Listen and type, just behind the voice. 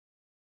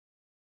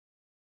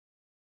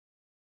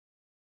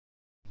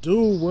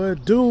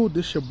Dude,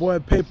 this your boy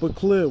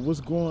Paperclip.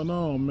 What's going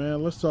on,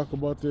 man? Let's talk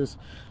about this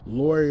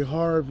Lori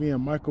Harvey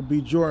and Michael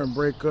B. Jordan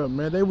breakup,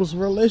 man. They was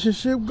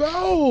relationship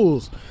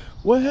goals.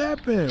 What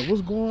happened?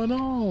 What's going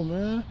on,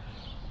 man?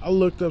 I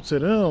looked up to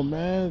them,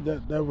 man.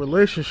 That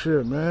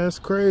relationship, man, it's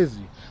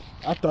crazy.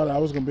 I thought I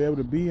was gonna be able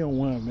to be in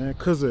one, man,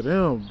 cause of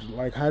them.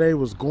 Like how they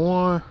was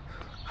going,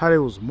 how they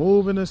was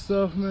moving and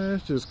stuff, man.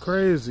 It's just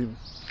crazy,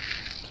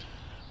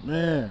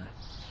 man.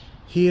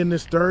 He in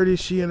his 30s,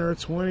 she in her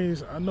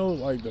 20s. I know,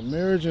 like, the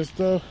marriage and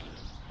stuff,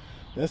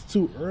 that's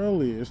too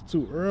early. It's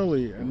too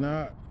early. And you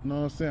know what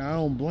I'm saying? I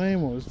don't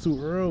blame them. It's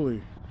too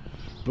early.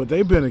 But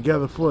they've been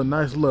together for a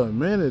nice little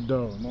minute,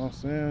 though. You know what I'm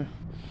saying?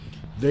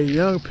 They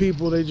young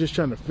people, they just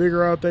trying to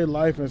figure out their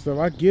life and stuff.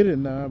 I get it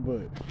now,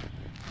 but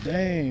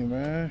dang,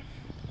 man.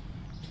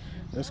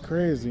 That's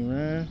crazy,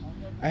 man.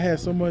 I had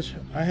so much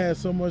hope. I had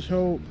so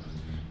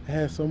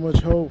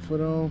much hope for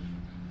them.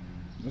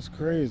 That's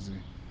crazy.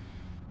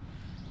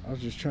 I was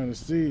just trying to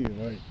see,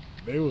 like,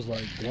 they was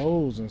like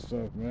goals and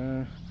stuff,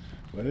 man.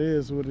 But it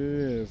is what it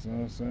is, you know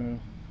what I'm saying?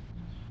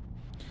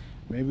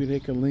 Maybe they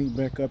could link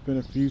back up in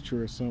the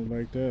future or something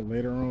like that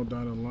later on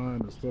down the line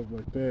and stuff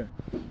like that.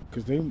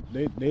 Because they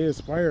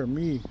inspired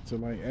me to,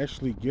 like,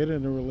 actually get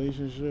in a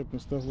relationship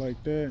and stuff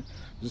like that.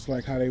 Just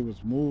like how they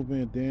was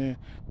moving. Then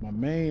my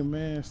main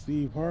man,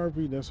 Steve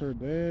Harvey, that's her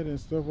dad and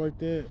stuff like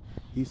that.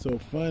 He's so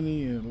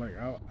funny, and, like,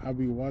 I'll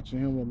be watching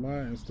him a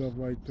lot and stuff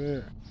like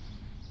that.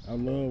 I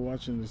love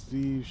watching the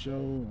Steve show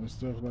and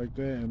stuff like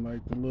that, and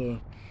like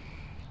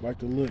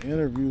the little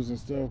interviews and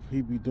stuff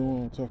he be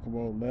doing, talk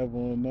about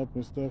leveling up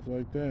and stuff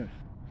like that,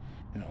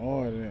 and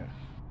all of that.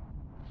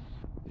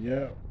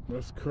 Yeah,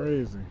 that's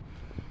crazy.